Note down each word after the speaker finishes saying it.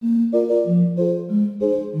Welcome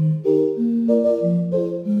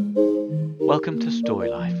to Story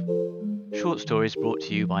Life, short stories brought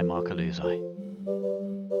to you by Mark Aluzai.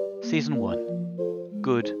 Season 1,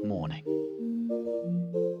 Good Morning.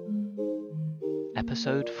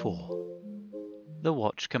 Episode 4, The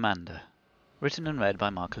Watch Commander, written and read by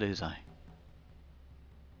Mark Aluzai.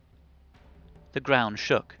 The ground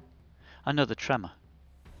shook. Another tremor.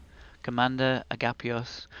 Commander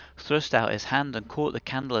Agapios thrust out his hand and caught the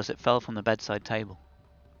candle as it fell from the bedside table.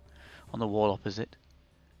 On the wall opposite,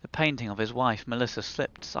 the painting of his wife Melissa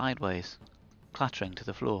slipped sideways, clattering to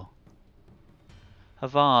the floor. A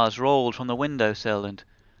vase rolled from the windowsill and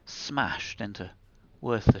smashed into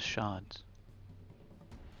worthless shards.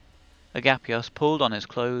 Agapios pulled on his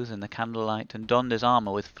clothes in the candlelight and donned his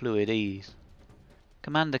armor with fluid ease.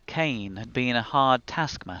 Commander Kane had been a hard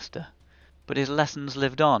taskmaster, but his lessons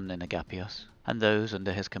lived on in Agapios and those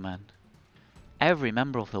under his command. Every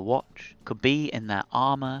member of the watch could be in their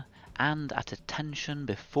armor and at attention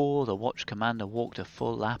before the watch commander walked a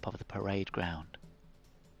full lap of the parade ground.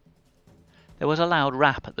 There was a loud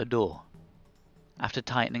rap at the door. After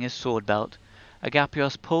tightening his sword belt,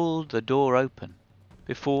 Agapios pulled the door open.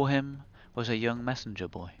 Before him was a young messenger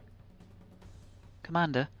boy.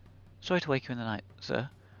 "Commander, sorry to wake you in the night, sir,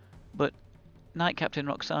 but Night Captain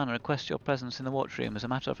Roxana requests your presence in the watchroom as a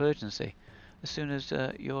matter of urgency, as soon as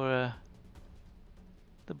you're."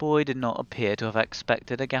 The boy did not appear to have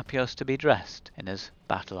expected Agapios to be dressed in his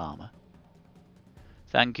battle armor.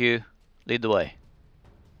 "Thank you. Lead the way."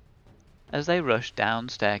 As they rushed down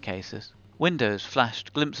staircases, windows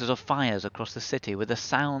flashed glimpses of fires across the city with the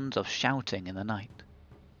sounds of shouting in the night.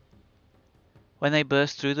 When they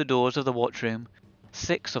burst through the doors of the watchroom,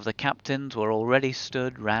 6 of the captains were already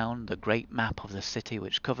stood round the great map of the city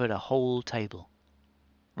which covered a whole table.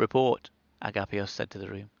 "Report," Agapios said to the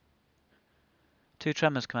room. 2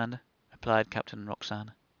 tremors, Commander," replied Captain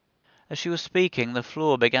Roxana. As she was speaking, the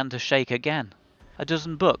floor began to shake again. A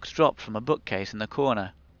dozen books dropped from a bookcase in the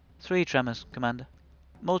corner. 3 tremors, Commander.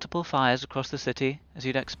 Multiple fires across the city, as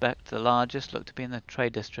you'd expect. The largest looked to be in the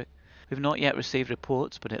trade district. We've not yet received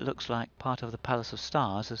reports, but it looks like part of the Palace of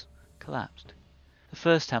Stars has collapsed. The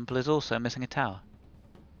first temple is also missing a tower.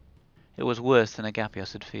 It was worse than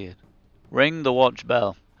Agapios had feared. "Ring the watch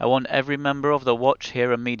bell. I want every member of the watch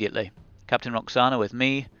here immediately. Captain Roxana with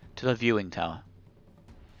me to the viewing tower."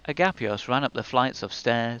 Agapios ran up the flights of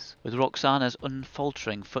stairs, with Roxana's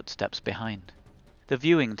unfaltering footsteps behind. The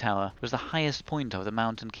viewing tower was the highest point of the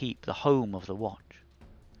mountain keep, the home of the watch.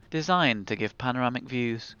 Designed to give panoramic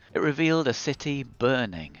views, it revealed a city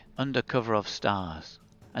burning under cover of stars,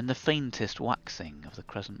 and the faintest waxing of the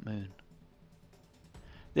crescent moon.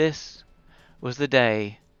 This was the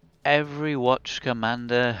day every watch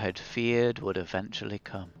commander had feared would eventually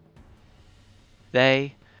come.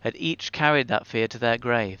 They had each carried that fear to their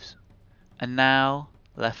graves, and now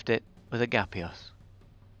left it with Agapios.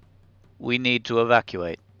 "We need to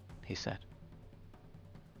evacuate," he said.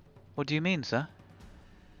 "What do you mean, sir?"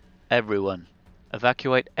 "Everyone.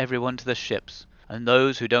 Evacuate everyone to the ships, and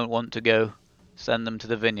those who don't want to go, send them to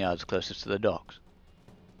the vineyards closest to the docks."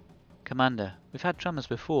 "Commander, we've had tremors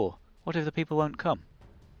before. What if the people won't come?"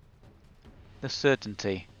 The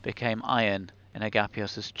certainty became iron in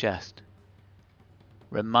Agapios' chest.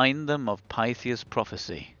 "Remind them of Pythia's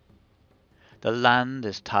prophecy. The land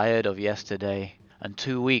is tired of yesterday, and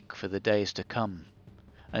too weak for the days to come.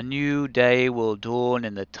 A new day will dawn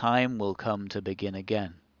and the time will come to begin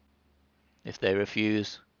again. If they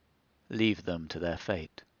refuse, leave them to their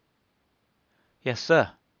fate." "Yes,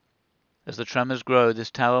 sir. As the tremors grow, this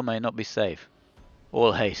tower may not be safe.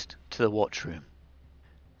 All haste to the watchroom."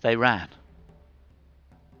 They ran.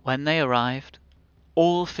 When they arrived,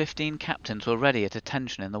 all 15 captains were ready at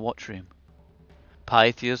attention in the watchroom.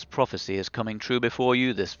 "Pythia's prophecy is coming true before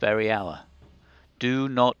you this very hour. Do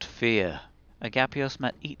not fear." Agapios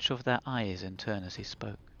met each of their eyes in turn as he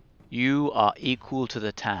spoke. "You are equal to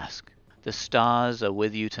the task. The stars are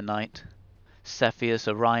with you tonight. Cepheus,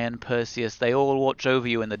 Orion, Perseus, they all watch over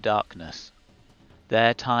you in the darkness.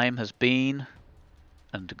 Their time has been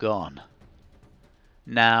and gone.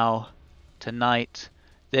 Now, tonight,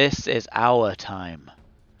 this is our time.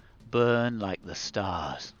 Burn like the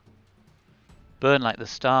stars." "Burn like the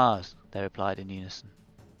stars," they replied in unison.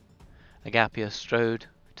 Agapios strode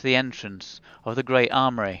to the entrance of the great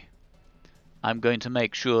armory. "I'm going to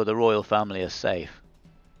make sure the royal family is safe.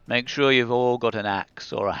 Make sure you've all got an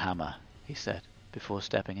axe or a hammer," he said, before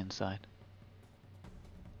stepping inside.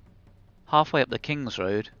 Halfway up the King's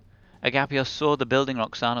Road, Agapios saw the building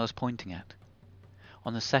Roxana was pointing at.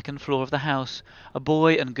 On the second floor of the house, a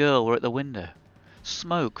boy and girl were at the window,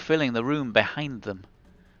 smoke filling the room behind them.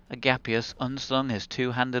 Agapius unslung his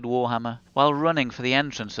two-handed warhammer while running for the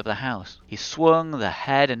entrance of the house. He swung the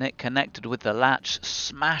head and it connected with the latch,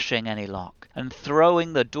 smashing any lock and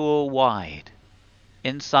throwing the door wide.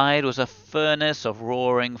 Inside was a furnace of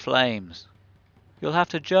roaring flames. "You'll have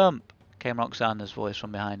to jump," came Roxana's voice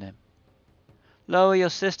from behind him. "Lower your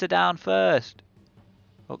sister down first."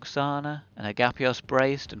 Roxana and Agapios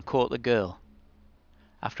braced and caught the girl.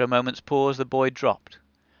 After a moment's pause, the boy dropped,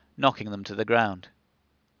 knocking them to the ground.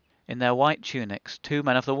 In their white tunics, 2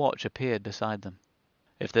 men of the watch appeared beside them.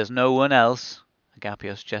 "If there's no one else,"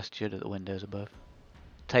 Agapios gestured at the windows above,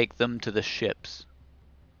 "take them to the ships."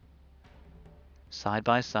 Side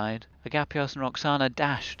by side, Agapios and Roxana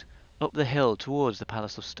dashed up the hill towards the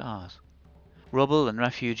Palace of Stars. Rubble and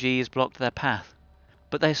refugees blocked their path,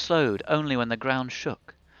 but they slowed only when the ground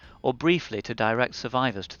shook, or briefly to direct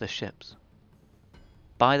survivors to the ships.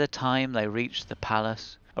 By the time they reached the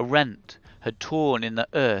palace, a rent had torn in the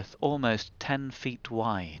earth almost 10 feet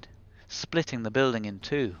wide, splitting the building in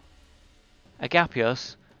two.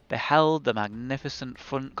 Agapios beheld the magnificent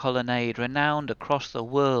front colonnade renowned across the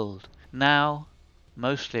world, now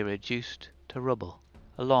mostly reduced to rubble,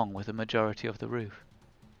 along with the majority of the roof.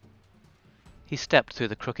 He stepped through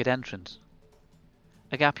the crooked entrance.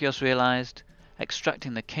 Agapios realized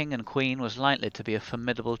extracting the king and queen was likely to be a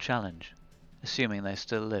formidable challenge, assuming they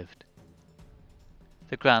still lived.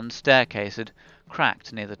 The grand staircase had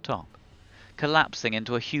cracked near the top, collapsing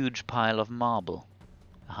into a huge pile of marble.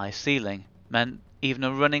 The high ceiling meant even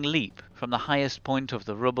a running leap from the highest point of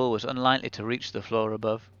the rubble was unlikely to reach the floor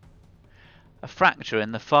above. A fracture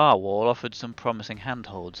in the far wall offered some promising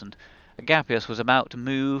handholds, and Agapios was about to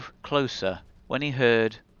move closer when he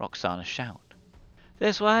heard Roxana shout,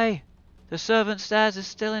 "This way! The servants' stairs is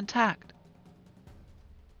still intact!"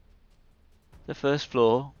 The first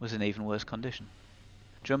floor was in even worse condition.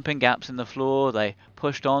 Jumping gaps in the floor, they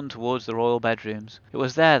pushed on towards the royal bedrooms. It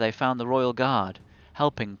was there they found the royal guard,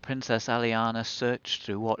 helping Princess Aliana search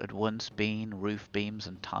through what had once been roof beams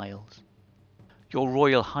and tiles. "Your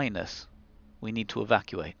Royal Highness, we need to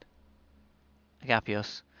evacuate."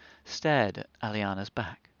 Agapios stared at Aliana's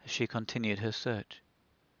back as she continued her search.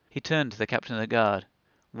 He turned to the captain of the guard.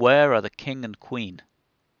 "Where are the king and queen?"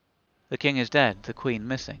 "The king is dead, the queen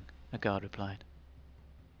missing," the guard replied.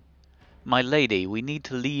 "My lady, we need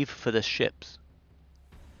to leave for the ships."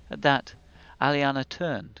 At that, Aliana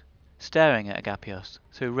turned, staring at Agapios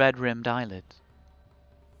through red-rimmed eyelids.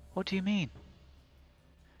 "What do you mean?"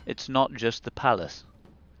 "It's not just the palace.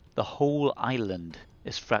 The whole island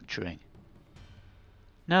is fracturing."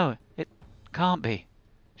 "No, it can't be."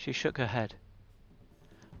 She shook her head.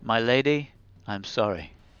 "My lady, I'm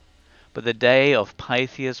sorry, but the day of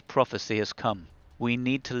Pythia's prophecy has come. We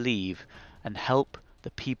need to leave and help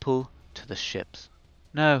the people to the ships."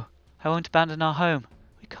 "No, I won't abandon our home.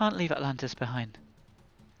 We can't leave Atlantis behind."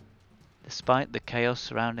 Despite the chaos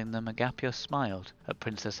surrounding them, Agapios smiled at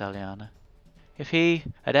Princess Aliana. If he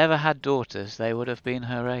had ever had daughters, they would have been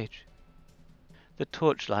her age. The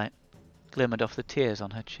torchlight glimmered off the tears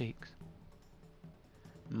on her cheeks.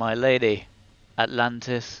 "My lady,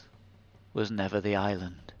 Atlantis was never the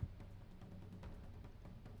island."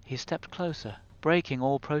 He stepped closer, breaking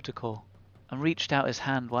all protocol, and reached out his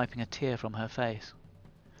hand, wiping a tear from her face.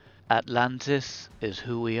 "Atlantis is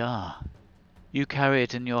who we are. You carry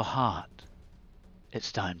it in your heart.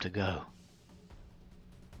 It's time to go."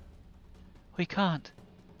 "We can't.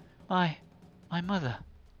 My mother,"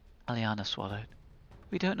 Aliana swallowed.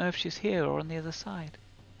 "We don't know if she's here or on the other side."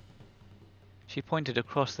 She pointed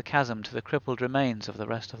across the chasm to the crippled remains of the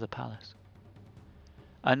rest of the palace.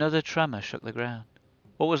 Another tremor shook the ground.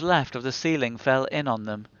 What was left of the ceiling fell in on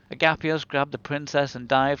them. Agapios grabbed the princess and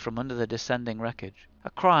dived from under the descending wreckage.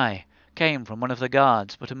 A cry came from one of the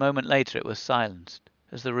guards, but a moment later it was silenced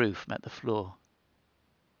as the roof met the floor.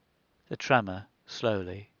 The tremor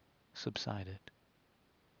slowly subsided.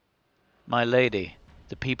 "My lady,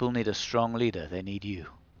 the people need a strong leader. They need you.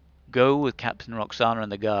 Go with Captain Roxana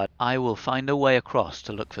and the guard. I will find a way across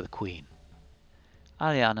to look for the queen."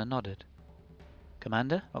 Aliana nodded.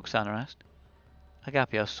 "Commander?" Roxana asked.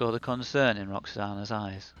 Agapios saw the concern in Roxana's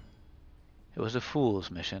eyes. It was a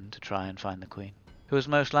fool's mission to try and find the queen, who was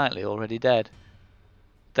most likely already dead.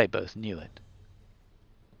 They both knew it.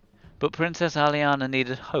 But Princess Aliana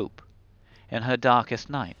needed hope in her darkest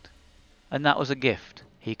night, and that was a gift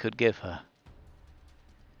he could give her.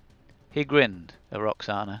 He grinned at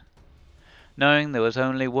Roxana, knowing there was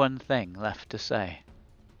only one thing left to say.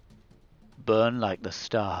 "Burn like the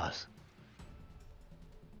stars."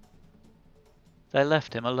 They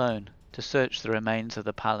left him alone to search the remains of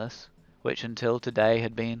the palace, which until today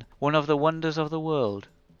had been one of the wonders of the world.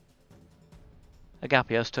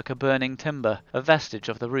 Agapios took a burning timber, a vestige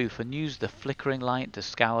of the roof, and used the flickering light to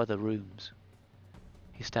scour the rooms.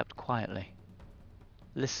 He stepped quietly,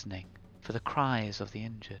 listening for the cries of the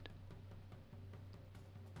injured.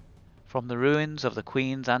 From the ruins of the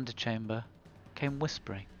Queen's antechamber came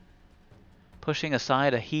whispering. Pushing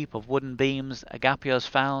aside a heap of wooden beams, Agapios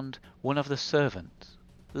found one of the servants,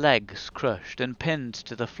 legs crushed and pinned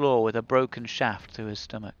to the floor with a broken shaft through his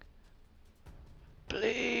stomach.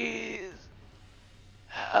 "Please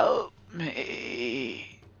help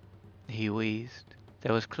me," he wheezed.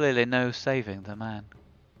 There was clearly no saving the man.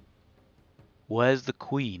 "Where's the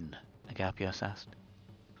Queen?" Agapios asked.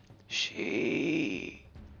 She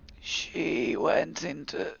went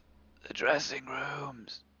into the dressing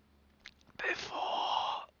rooms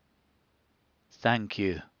before." "Thank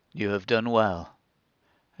you. You have done well."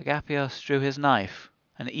 Agapios drew his knife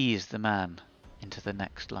and eased the man into the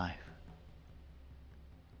next life.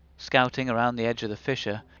 Scouting around the edge of the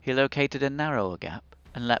fissure, he located a narrower gap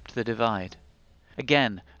and leapt the divide.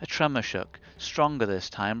 Again a tremor shook, stronger this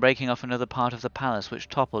time, breaking off another part of the palace which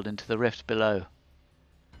toppled into the rift below.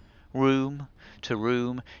 Room to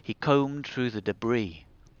room he combed through the debris,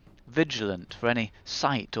 vigilant for any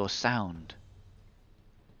sight or sound.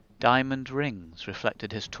 Diamond rings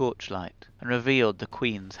reflected his torchlight and revealed the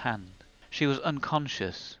Queen's hand. She was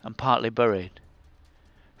unconscious and partly buried.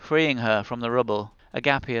 Freeing her from the rubble,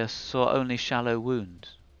 Agapios saw only shallow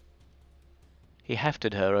wounds. He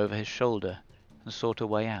hefted her over his shoulder and sought a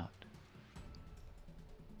way out.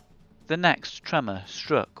 The next tremor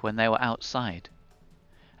struck when they were outside.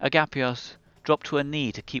 Agapios dropped to a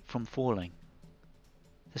knee to keep from falling.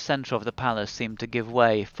 The centre of the palace seemed to give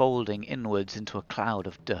way, folding inwards into a cloud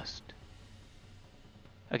of dust.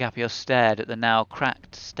 Agapios stared at the now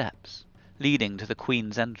cracked steps leading to the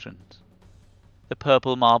Queen's entrance. The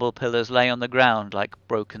purple marble pillars lay on the ground like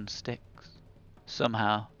broken sticks.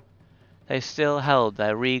 Somehow, they still held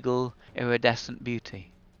their regal, iridescent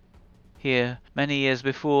beauty. Here, many years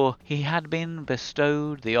before, he had been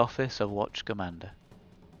bestowed the office of watch commander.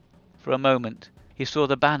 For a moment, he saw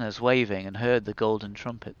the banners waving and heard the golden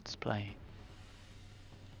trumpets playing.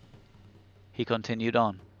 He continued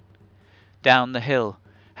on, down the hill,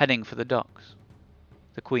 heading for the docks.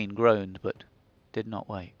 The Queen groaned, but did not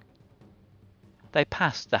wake. They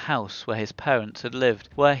passed the house where his parents had lived,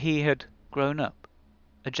 where he had grown up.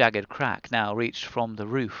 A jagged crack now reached from the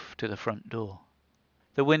roof to the front door.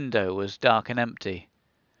 The window was dark and empty,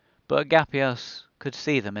 but Agapios could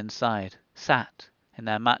see them inside, sat in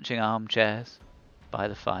their matching armchairs by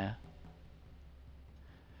the fire.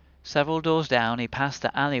 Several doors down he passed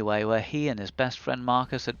the alleyway where he and his best friend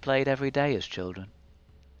Marcus had played every day as children.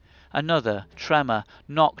 Another tremor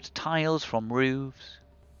knocked tiles from roofs.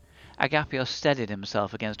 Agapios steadied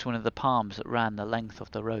himself against one of the palms that ran the length of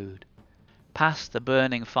the road. Past the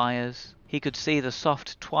burning fires, he could see the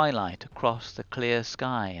soft twilight across the clear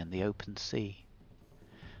sky and the open sea.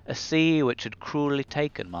 A sea which had cruelly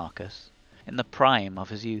taken Marcus in the prime of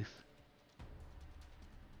his youth.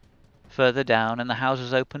 Further down, and the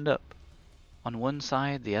houses opened up. On one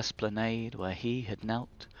side, the esplanade where he had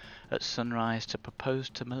knelt at sunrise to propose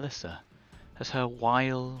to Melissa, as her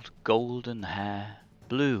wild, golden hair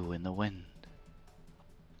blew in the wind.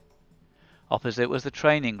 Opposite was the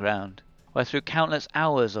training ground, where through countless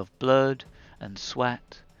hours of blood and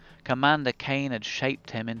sweat, Commander Kane had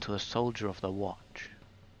shaped him into a soldier of the watch.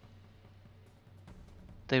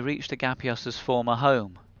 They reached Agapios' former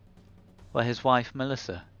home, where his wife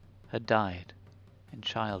Melissa had died in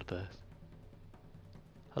childbirth,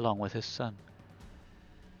 along with his son.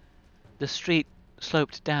 The street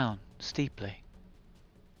sloped down steeply,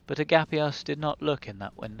 but Agapios did not look in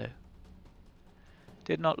that window,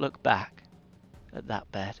 did not look back at that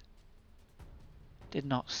bed, did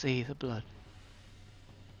not see the blood.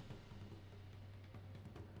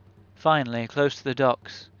 Finally, close to the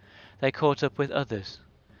docks, they caught up with others,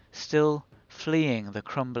 still fleeing the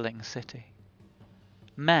crumbling city.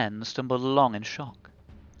 Men stumbled along in shock.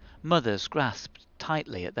 Mothers grasped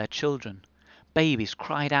tightly at their children. Babies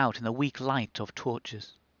cried out in the weak light of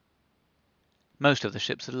torches. Most of the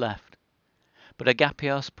ships had left, but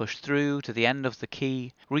Agapios pushed through to the end of the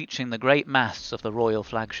quay, reaching the great masts of the royal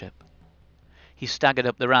flagship. He staggered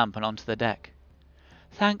up the ramp and onto the deck.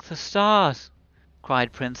 "Thank the stars!"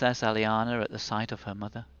 cried Princess Aliana at the sight of her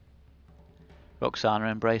mother. Roxana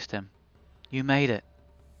embraced him. "You made it."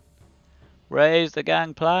 "Raise the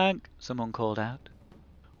gangplank!" someone called out.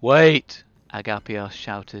 "Wait!" Agapios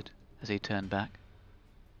shouted as he turned back.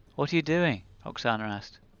 "What are you doing?" Roxana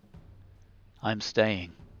asked. "I'm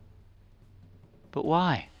staying." "But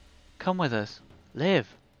why? Come with us.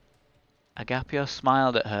 Live." Agapios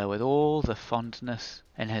smiled at her with all the fondness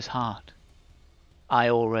in his heart. "I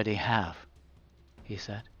already have," he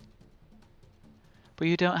said. "But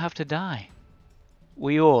you don't have to die."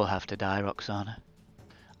 "We all have to die, Roxana.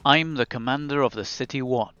 I'm the commander of the City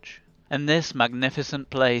Watch, and this magnificent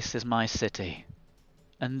place is my city.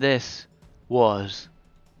 And this was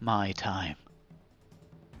my time.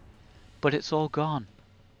 But it's all gone."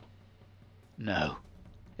 "No,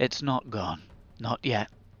 it's not gone. Not yet.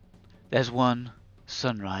 There's one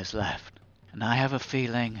sunrise left, and I have a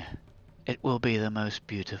feeling it will be the most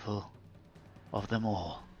beautiful of them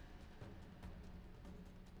all."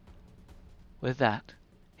 With that,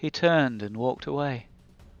 he turned and walked away.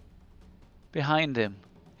 Behind him,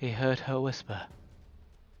 he heard her whisper,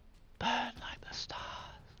 "Burn like the stars."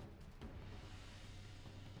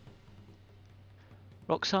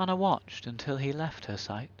 Roxana watched until he left her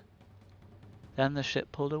sight. Then the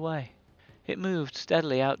ship pulled away. It moved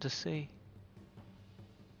steadily out to sea.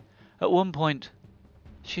 At one point,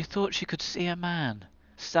 she thought she could see a man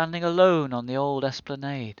standing alone on the old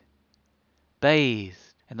esplanade,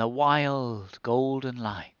 bathed in the wild golden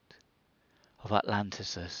light of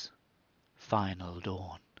Atlantis' final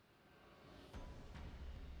dawn.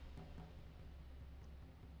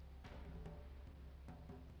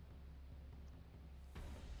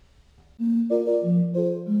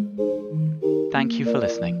 Thank you for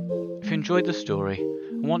listening. If you enjoyed the story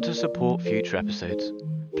and want to support future episodes,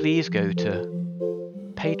 please go to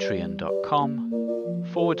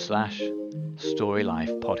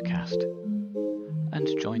patreon.com/storylifepodcast and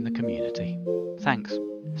join the community. Thanks.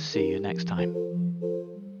 See you next time.